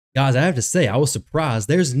Guys, I have to say, I was surprised.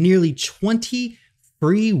 There's nearly 20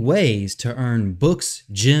 free ways to earn books,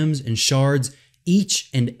 gems, and shards each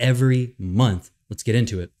and every month. Let's get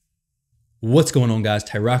into it. What's going on, guys?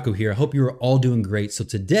 Tyrauku here. I hope you are all doing great. So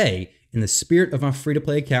today, in the spirit of my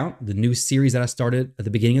free-to-play account, the new series that I started at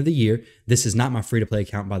the beginning of the year, this is not my free-to-play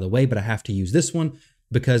account, by the way, but I have to use this one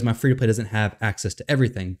because my free-to-play doesn't have access to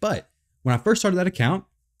everything. But when I first started that account,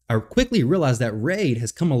 I quickly realized that Raid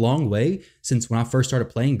has come a long way since when I first started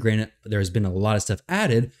playing. Granted, there's been a lot of stuff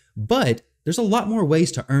added, but there's a lot more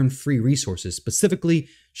ways to earn free resources. Specifically,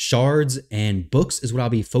 shards and books is what I'll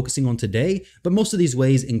be focusing on today, but most of these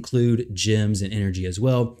ways include gems and energy as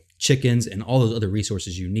well, chickens, and all those other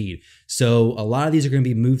resources you need. So a lot of these are going to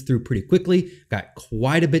be moved through pretty quickly. Got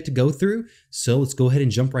quite a bit to go through, so let's go ahead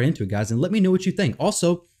and jump right into it, guys, and let me know what you think.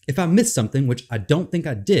 Also, if I missed something, which I don't think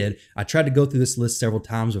I did, I tried to go through this list several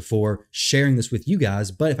times before sharing this with you guys,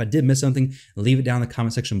 but if I did miss something, leave it down in the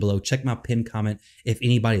comment section below. Check my pinned comment. If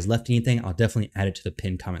anybody's left anything, I'll definitely add it to the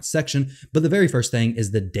pinned comment section. But the very first thing is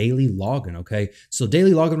the daily login, okay? So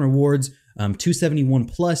daily login rewards, 271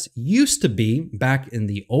 plus used to be, back in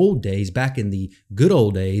the old days, back in the good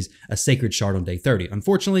old days, a sacred shard on day 30.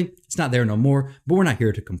 Unfortunately, it's not there no more, but we're not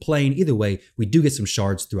here to complain. Either way, we do get some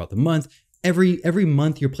shards throughout the month. Every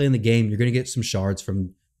month you're playing the game, you're going to get some shards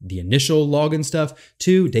from the initial login stuff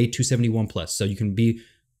to day 271 plus. So you can be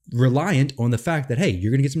reliant on the fact that, hey, you're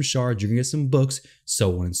going to get some shards, you're going to get some books,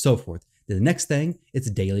 so on and so forth. The next thing, it's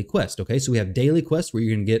daily quest. Okay, so we have daily quest where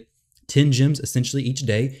you're going to get 10 gems essentially each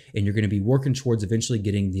day, and you're going to be working towards eventually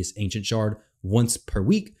getting this ancient shard once per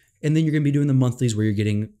week. And then you're going to be doing the monthlies where you're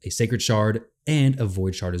getting a sacred shard and a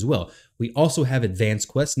void shard as well. We also have advanced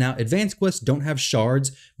quests. Now, advanced quests don't have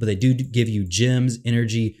shards, but they do give you gems,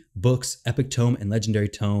 energy, books, epic tome, and legendary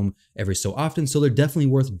tome every so often. So they're definitely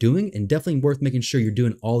worth doing and definitely worth making sure you're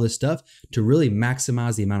doing all this stuff to really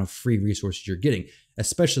maximize the amount of free resources you're getting.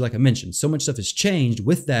 Especially, like I mentioned, so much stuff has changed.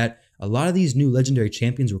 With that, a lot of these new legendary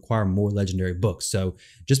champions require more legendary books. So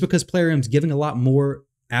just because Plarium's giving a lot more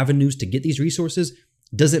avenues to get these resources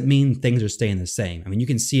doesn't mean things are staying the same. I mean, you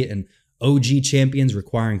can see it in OG champions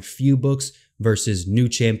requiring few books versus new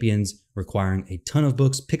champions requiring a ton of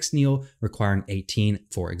books. Pixneal requiring 18,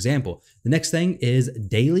 for example. The next thing is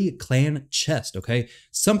daily clan chest, okay?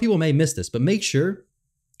 Some people may miss this, but make sure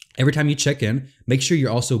every time you check in, make sure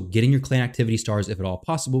you're also getting your clan activity stars if at all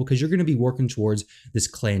possible, because you're going to be working towards this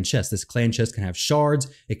clan chest. This clan chest can have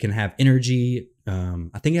shards, it can have energy,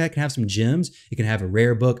 I think it can have some gems, it can have a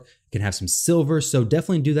rare book, it can have some silver, so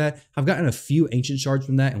definitely do that. I've gotten a few ancient shards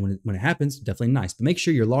from that, and when it happens, definitely nice. But make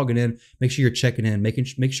sure you're logging in, make sure you're checking in,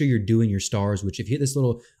 make sure you're doing your stars, which if you hit this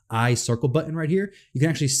little eye circle button right here, you can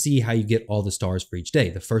actually see how you get all the stars for each day.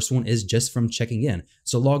 The first one is just from checking in.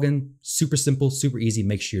 So log in, super simple, super easy,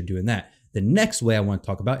 make sure you're doing that. The next way I want to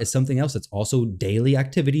talk about is something else that's also daily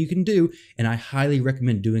activity you can do, and I highly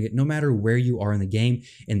recommend doing it no matter where you are in the game,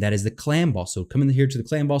 and that is the clan boss. So come in here to the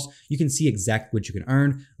clan boss, you can see exactly what you can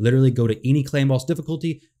earn. Literally go to any clan boss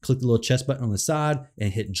difficulty, click the little chest button on the side,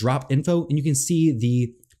 and hit drop info, and you can see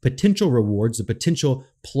the potential rewards, the potential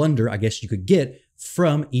plunder, I guess you could get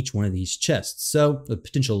from each one of these chests. So the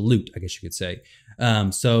potential loot, I guess you could say.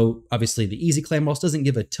 So obviously the easy clan boss doesn't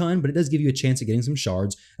give a ton, but it does give you a chance of getting some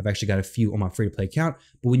shards. I've actually got a few on my free to play account,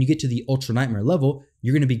 but when you get to the ultra nightmare level,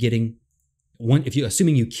 you're going to be getting one,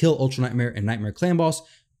 assuming you kill ultra nightmare and nightmare clan boss,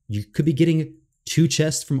 you could be getting 2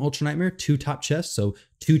 chests from ultra nightmare, 2 top chests. So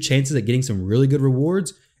 2 chances at getting some really good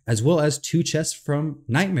rewards, as well as 2 chests from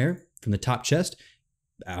nightmare from the top chest.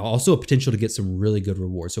 Also a potential to get some really good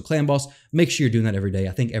rewards. So clan boss, make sure you're doing that every day.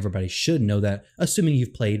 I think everybody should know that, assuming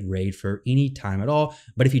you've played Raid for any time at all.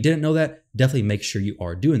 But if you didn't know that, definitely make sure you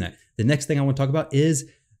are doing that. The next thing I want to talk about is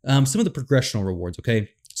some of the progressional rewards, okay?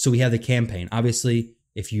 So we have the campaign. Obviously,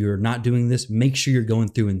 if you're not doing this, make sure you're going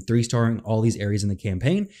through and 3-starring all these areas in the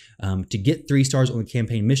campaign. To get 3 stars on the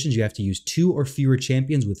campaign missions, you have to use 2 or fewer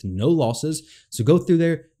champions with no losses. So go through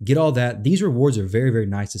there, get all that. These rewards are very, very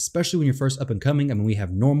nice, especially when you're first up and coming. I mean, we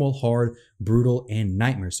have normal, hard, brutal, and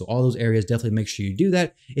nightmare. So all those areas, definitely make sure you do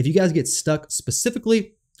that. If you guys get stuck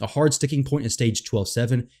specifically, a hard sticking point is stage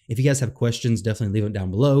 12-7. If you guys have questions, definitely leave it down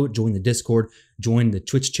below. Join the Discord, join the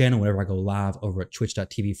Twitch channel whenever I go live over at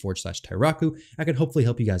twitch.tv/Tyrauku. I can hopefully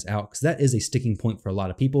help you guys out, because that is a sticking point for a lot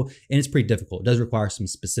of people, and it's pretty difficult. It does require some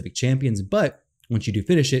specific champions, but once you do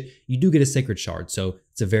finish it, you do get a sacred shard. So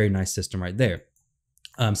it's a very nice system right there.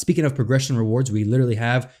 Speaking of progression rewards, we literally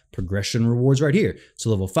have progression rewards right here. So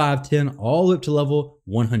level 5, 10, all the way up to level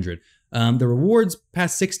 100. The rewards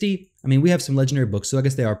past 60, I mean, we have some legendary books, so I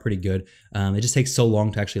guess they are pretty good. It just takes so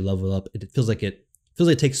long to actually level up. It feels like feels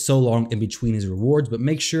like it takes so long in between these rewards, but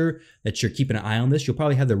make sure that you're keeping an eye on this. You'll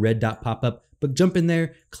probably have the red dot pop up, but jump in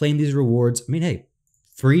there, claim these rewards. I mean, hey,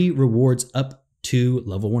 free rewards up to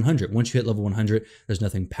level 100. Once you hit level 100, there's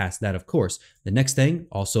nothing past that, of course. The next thing,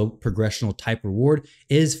 also progressional type reward,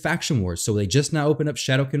 is Faction Wars. So they just now opened up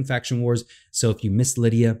Shadowkin Faction Wars. So if you missed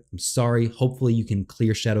Lydia, I'm sorry. Hopefully you can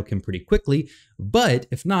clear Shadowkin pretty quickly. But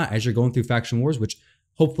if not, as you're going through Faction Wars, which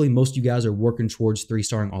hopefully most of you guys are working towards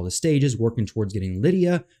 3-starring all the stages, working towards getting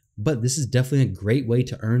Lydia, but this is definitely a great way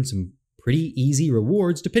to earn some pretty easy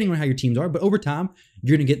rewards, depending on how your teams are. But over time,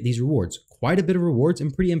 you're going to get these rewards. Quite a bit of rewards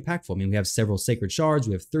and pretty impactful. I mean, we have several Sacred Shards.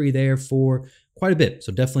 We have 3 there, 4, quite a bit.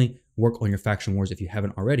 So definitely work on your Faction Wars if you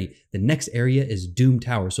haven't already. The next area is Doom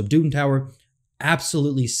Tower. So Doom Tower,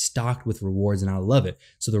 absolutely stocked with rewards, and I love it.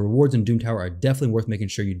 So the rewards in Doom Tower are definitely worth making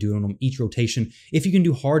sure you do on them each rotation. If you can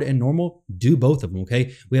do hard and normal, do both of them,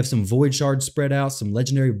 okay? We have some Void Shards spread out, some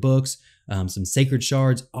legendary books, some Sacred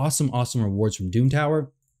Shards, awesome rewards from Doom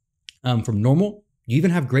Tower. From normal, you even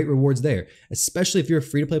have great rewards there, especially if you're a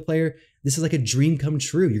free-to-play player. This is like a dream come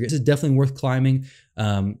true. This is definitely worth climbing.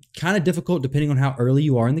 Kind of difficult depending on how early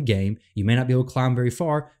you are in the game. You may not be able to climb very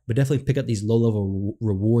far, but definitely pick up these low-level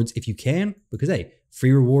rewards if you can, because hey,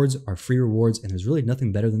 free rewards are free rewards, and there's really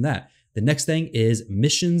nothing better than that. The next thing is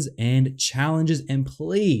missions and challenges, and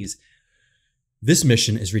please, this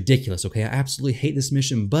mission is ridiculous, okay? I absolutely hate this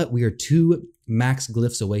mission, but we are 2 max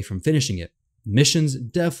glyphs away from finishing it. Missions,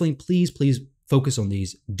 definitely, please focus on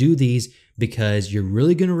these. Do these because you're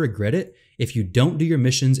really going to regret it if you don't do your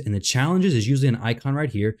missions. And the challenges is usually an icon right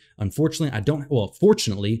here. Unfortunately,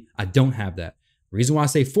 fortunately, I don't have that. The reason why I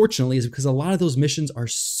say fortunately is because a lot of those missions are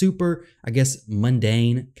super, I guess,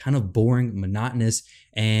 mundane, kind of boring, monotonous.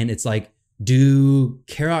 And it's like, do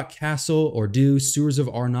Karak Castle or do Sewers of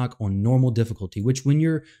Arnok on normal difficulty, which when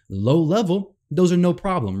you're low level, those are no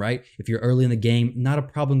problem, right? If you're early in the game, not a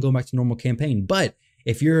problem going back to normal campaign. But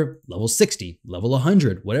if you're level 60, level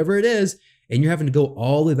 100, whatever it is, and you're having to go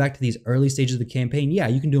all the way back to these early stages of the campaign, yeah,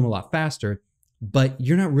 you can do them a lot faster, but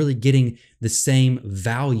you're not really getting the same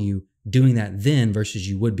value doing that then versus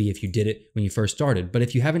you would be if you did it when you first started. But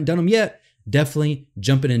if you haven't done them yet, definitely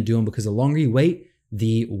jump in and do them, because the longer you wait,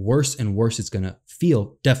 the worse and worse it's gonna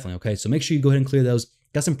feel, definitely, okay? So make sure you go ahead and clear those.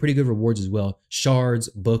 Got some pretty good rewards as well. Shards,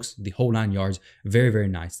 books, the whole 9 yards. Very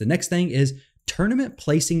nice. The next thing is tournament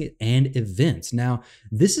placing and events. Now,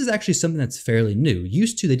 this is actually something that's fairly new.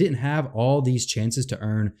 Used to, they didn't have all these chances to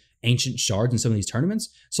earn ancient shards in some of these tournaments.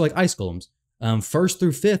 So like Ice Golems, 1st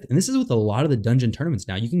through 5th, and this is with a lot of the dungeon tournaments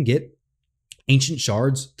now, you can get ancient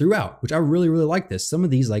shards throughout, which I really like this. Some of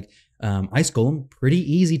these, like Ice Golem, pretty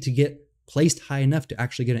easy to get placed high enough to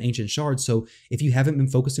actually get an ancient shard. So if you haven't been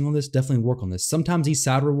focusing on this, definitely work on this. Sometimes these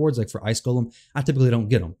side rewards, like for Ice Golem, I typically don't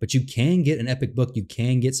get them, but you can get an epic book. You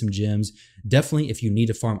can get some gems. Definitely, if you need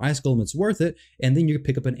to farm Ice Golem, it's worth it. And then you can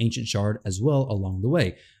pick up an ancient shard as well along the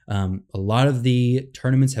way. A lot of the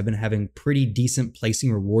tournaments have been having pretty decent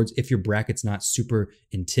placing rewards if your bracket's not super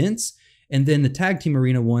intense. And then the tag team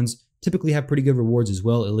arena ones typically have pretty good rewards as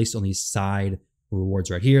well, at least on these side rewards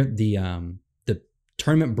right here. The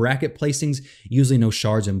tournament bracket placings, usually no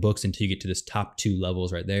shards and books until you get to this top 2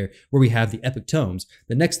 levels right there where we have the epic tomes.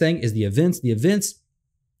 The next thing is the events. The events,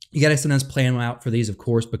 you gotta sometimes plan them out for these, of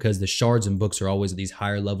course, because the shards and books are always at these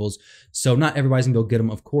higher levels. So not everybody's gonna go get them,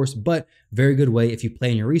 of course, but very good way if you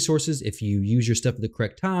plan your resources, if you use your stuff at the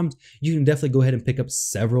correct times, you can definitely go ahead and pick up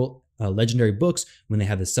several legendary books when they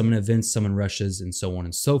have the summon events, summon rushes, and so on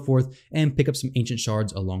and so forth, and pick up some ancient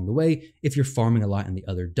shards along the way if you're farming a lot in the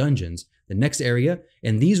other dungeons. The next area,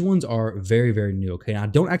 and these ones are very new, okay? Now, I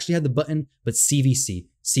don't actually have the button, but CVC.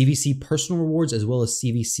 CVC personal rewards as well as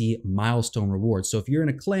CVC milestone rewards. So if you're in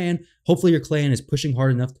a clan, hopefully your clan is pushing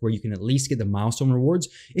hard enough to where you can at least get the milestone rewards.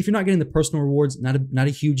 If you're not getting the personal rewards, not a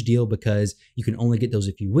huge deal, because you can only get those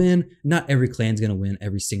if you win. Not every clan's gonna win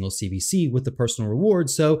every single CVC with the personal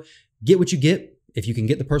rewards. So get what you get. If you can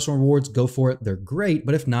get the personal rewards, go for it. They're great,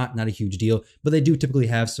 but if not a huge deal. But they do typically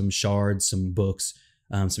have some shards, some books,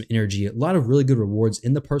 some energy, a lot of really good rewards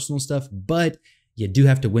in the personal stuff, but you do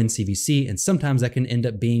have to win CVC, and sometimes that can end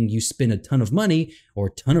up being you spend a ton of money or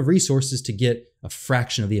a ton of resources to get a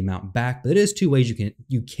fraction of the amount back. But it is 2 ways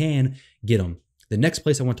you can get them. The next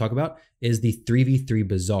place I want to talk about is the 3v3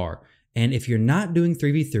 Bazaar. And if you're not doing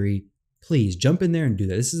 3v3, please jump in there and do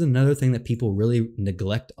that. This is another thing that people really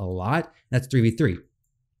neglect a lot. That's 3v3.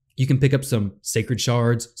 You can pick up some sacred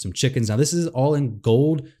shards, some chickens. Now this is all in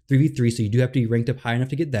gold 3v3, so you do have to be ranked up high enough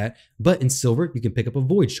to get that. But in silver, you can pick up a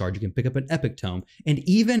void shard. You can pick up an epic tome. And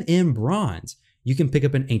even in bronze, you can pick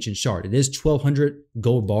up an ancient shard. It is 1200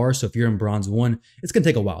 gold bars, so if you're in bronze 1, it's going to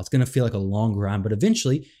take a while. It's going to feel like a long grind, but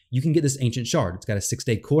eventually you can get this ancient shard. It's got a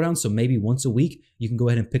 6-day cooldown, so maybe once a week you can go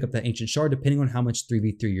ahead and pick up that ancient shard depending on how much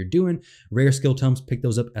 3v3 you're doing. Rare skill tomes, pick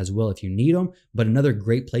those up as well if you need them, but another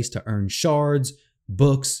great place to earn shards,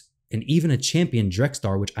 books, and even a champion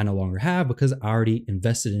Drexstar, which I no longer have because I already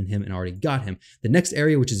invested in him and already got him. The next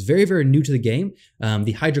area, which is very, very new to the game,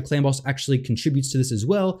 the Hydra Clan Boss actually contributes to this as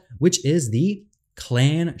well, which is the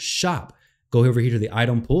Clan Shop. Go over here to the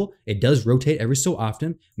item pool. It does rotate every so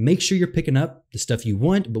often. Make sure you're picking up the stuff you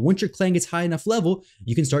want, but once your clan gets high enough level,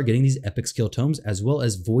 you can start getting these epic skill tomes as well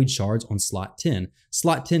as void shards on slot 10.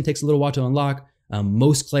 Slot 10 takes a little while to unlock.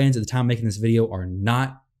 Most clans at the time making this video are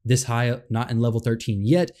not this high, not in level 13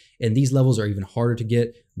 yet, and these levels are even harder to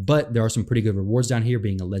get, but there are some pretty good rewards down here,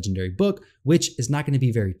 being a legendary book, which is not going to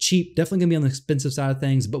be very cheap, definitely going to be on the expensive side of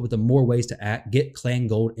things, but with the more ways to get clan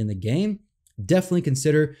gold in the game, definitely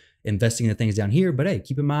consider investing in the things down here. But hey,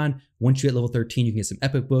 keep in mind, once you hit level 13, you can get some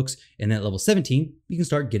epic books, and then at level 17, you can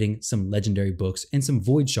start getting some legendary books and some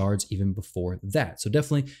void shards even before that. So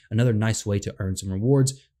definitely another nice way to earn some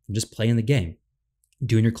rewards from just playing the game.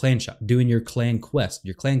 Doing your clan shop, doing your clan quest,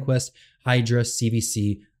 Hydra,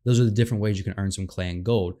 CVC, those are the different ways you can earn some clan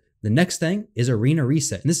gold. The next thing is arena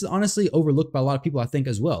reset. And this is honestly overlooked by a lot of people, I think,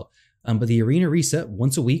 as well. But the arena reset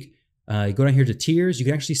once a week, you go down here to tiers, you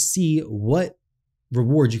can actually see what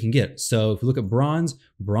rewards you can get. So if you look at bronze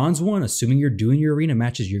 1, assuming you're doing your arena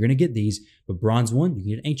matches, you're going to get these. But bronze 1, you can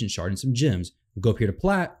get an ancient shard and some gems. Go up here to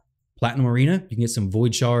platinum arena, you can get some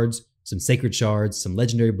void shards, some sacred shards, some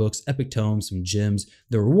legendary books, epic tomes, some gems.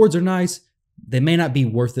 The rewards are nice. They may not be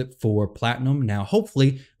worth it for platinum. Now,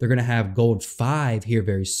 hopefully they're going to have gold 5 here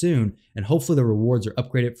very soon. And hopefully the rewards are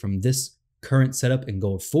upgraded from this current setup in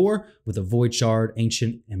gold 4 with a void shard,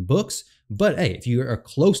 ancient, and books. But hey, if you are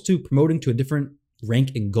close to promoting to a different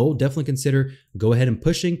rank in gold, definitely consider go ahead and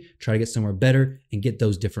pushing, try to get somewhere better and get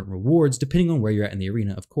those different rewards depending on where you're at in the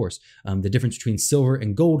arena, of course. The difference between silver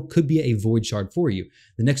and gold could be a void shard for you.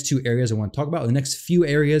 The next 2 areas I want to talk about, the next few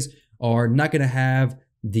areas are not going to have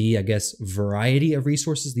the, I guess, variety of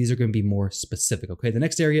resources. These are going to be more specific, okay? The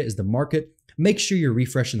next area is the market. Make sure you're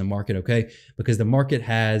refreshing the market, okay? Because the market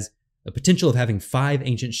has a potential of having 5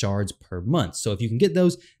 ancient shards per month. So if you can get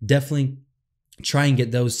those, definitely try and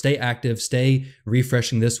get those. Stay active, stay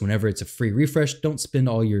refreshing this whenever it's a free refresh. Don't spend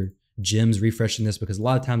all your gems refreshing this because a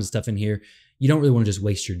lot of times the stuff in here, you don't really want to just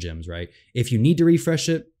waste your gems, right? If you need to refresh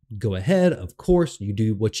it, go ahead. Of course, you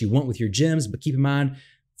do what you want with your gems, but keep in mind,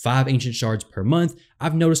 5 ancient shards per month.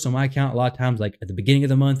 I've noticed on my account a lot of times, like at the beginning of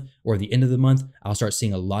the month or the end of the month, I'll start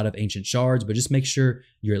seeing a lot of ancient shards, but just make sure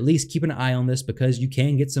you're at least keeping an eye on this because you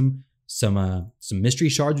can get some mystery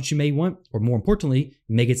shards which you may want, or more importantly,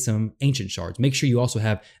 you may get some ancient shards. Make sure you also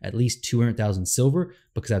have at least 200,000 silver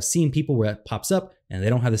because I've seen people where it pops up and they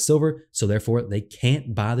don't have the silver, so therefore they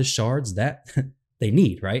can't buy the shards that they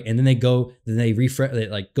need, right? And then they refresh, it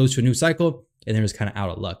like goes to a new cycle and they're just kind of out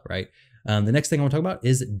of luck, right? The next thing I want to talk about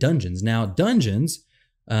is dungeons. Now, dungeons,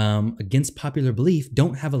 against popular belief,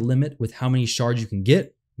 don't have a limit with how many shards you can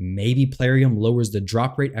get. Maybe Plarium lowers the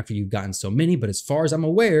drop rate after you've gotten so many, but as far as I'm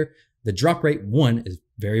aware, the drop rate, 1, is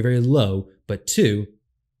very, very low, but 2,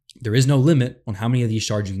 there is no limit on how many of these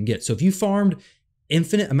shards you can get. So if you farmed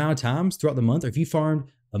infinite amount of times throughout the month, or if you farmed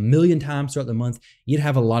 1,000,000 times throughout the month, you'd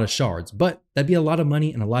have a lot of shards, but that'd be a lot of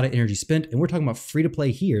money and a lot of energy spent. And we're talking about free to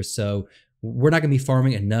play here. So we're not going to be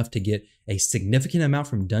farming enough to get a significant amount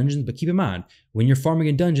from dungeons, but keep in mind, when you're farming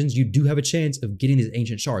in dungeons, you do have a chance of getting these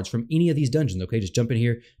ancient shards from any of these dungeons, okay? Just jump in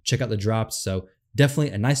here, check out the drops. So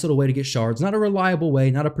definitely a nice little way to get shards. Not a reliable way,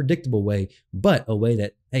 not a predictable way, but a way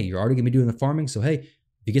that, hey, you're already going to be doing the farming. So, hey, if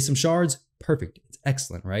you get some shards, perfect. It's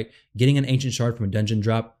excellent, right? Getting an ancient shard from a dungeon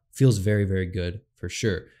drop feels very, very good for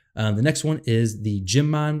sure. The next one is the gem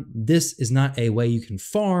mine. This is not a way you can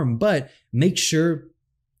farm, but make sure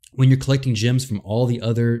when you're collecting gems from all the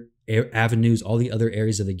other avenues, all the other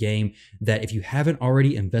areas of the game, that if you haven't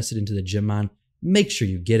already invested into the gem mine, make sure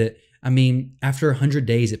you get it. I mean, after 100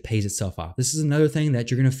 days, it pays itself off. This is another thing that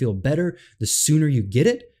you're going to feel better the sooner you get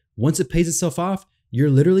it. Once it pays itself off, you're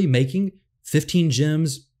literally making 15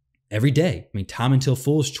 gems every day. I mean, time until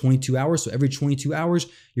full is 22 hours. So every 22 hours,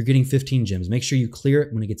 you're getting 15 gems. Make sure you clear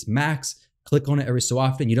it when it gets max. Click on it every so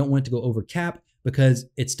often. You don't want it to go over cap because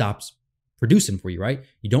it stops producing for you, right?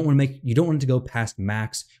 You don't want it to go past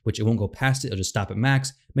max, which it won't go past it. It'll just stop at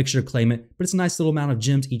max. Make sure to claim it, but it's a nice little amount of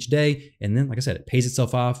gems each day. And then, like I said, it pays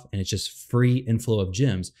itself off and it's just free inflow of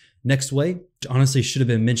gems. Next way, which honestly should have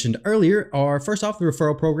been mentioned earlier, are first off, the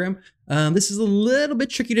referral program. This is a little bit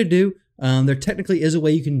tricky to do. There technically is a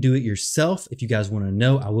way you can do it yourself. If you guys want to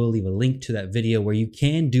know, I will leave a link to that video where you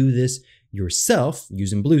can do this yourself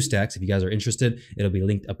using Bluestacks. If you guys are interested, it'll be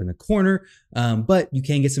linked up in the corner. But you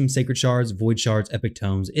can get some Sacred Shards, Void Shards, Epic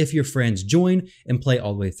Tomes if your friends join and play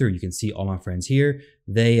all the way through. You can see all my friends here.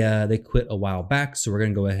 They quit a while back, so we're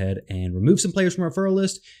gonna go ahead and remove some players from our referral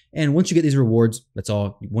list. And once you get these rewards, that's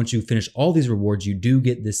all. Once you finish all these rewards, you do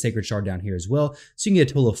get this Sacred Shard down here as well. So you can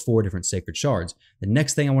get a total of 4 different Sacred Shards. The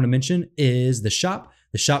next thing I want to mention is the shop.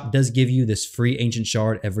 The shop does give you this free Ancient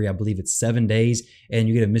Shard every, I believe it's 7 days, and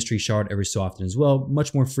you get a Mystery Shard every so often as well,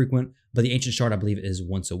 much more frequent, but the Ancient Shard, I believe, is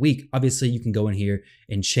once a week. Obviously, you can go in here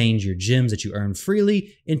and change your gems that you earn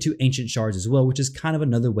freely into Ancient Shards as well, which is kind of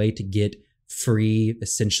another way to get free,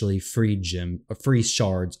 essentially free free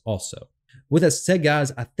shards also. With that said,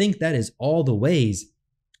 guys, I think that is all the ways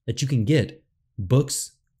that you can get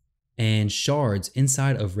books and shards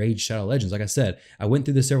inside of Raid Shadow Legends. Like I said, I went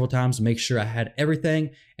through this several times to make sure I had everything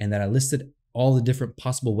and that I listed all the different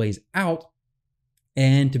possible ways out.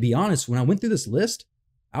 And to be honest, when I went through this list,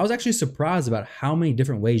 I was actually surprised about how many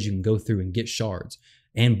different ways you can go through and get shards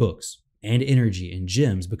and books and energy and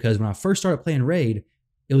gems, because when I first started playing Raid,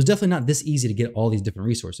 it was definitely not this easy to get all these different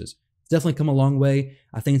resources. It's definitely come a long way.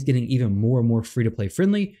 I think it's getting even more and more free-to-play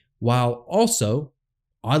friendly, while also,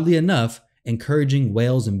 oddly enough, encouraging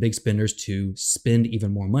whales and big spenders to spend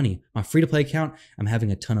even more money. My free-to-play account, I'm having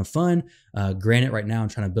a ton of fun. Granted, right now I'm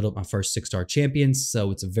trying to build up my first 6-star champions, so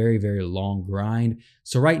it's a very, very long grind.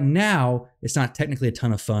 So right now, it's not technically a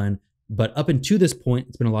ton of fun, but up until this point,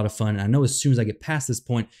 it's been a lot of fun. And I know as soon as I get past this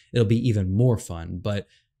point, it'll be even more fun. But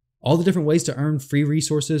all the different ways to earn free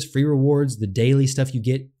resources, free rewards, the daily stuff you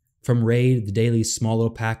get from Raid, the daily small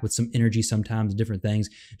little pack with some energy sometimes, different things,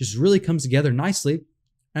 just really comes together nicely.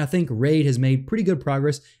 And I think Raid has made pretty good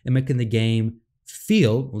progress in making the game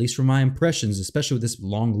feel, at least from my impressions, especially with this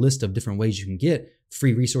long list of different ways you can get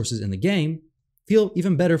free resources in the game, feel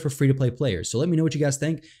even better for free-to-play players. So let me know what you guys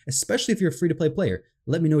think, especially if you're a free-to-play player.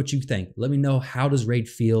 Let me know what you think. Let me know, how does Raid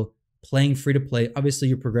feel playing free-to-play? Obviously,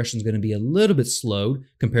 your progression is going to be a little bit slowed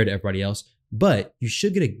compared to everybody else, but you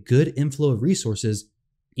should get a good inflow of resources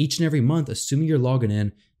each and every month, assuming you're logging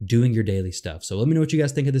in, doing your daily stuff. So let me know what you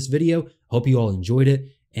guys think of this video. Hope you all enjoyed it.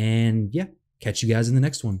 And yeah, catch you guys in the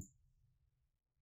next one.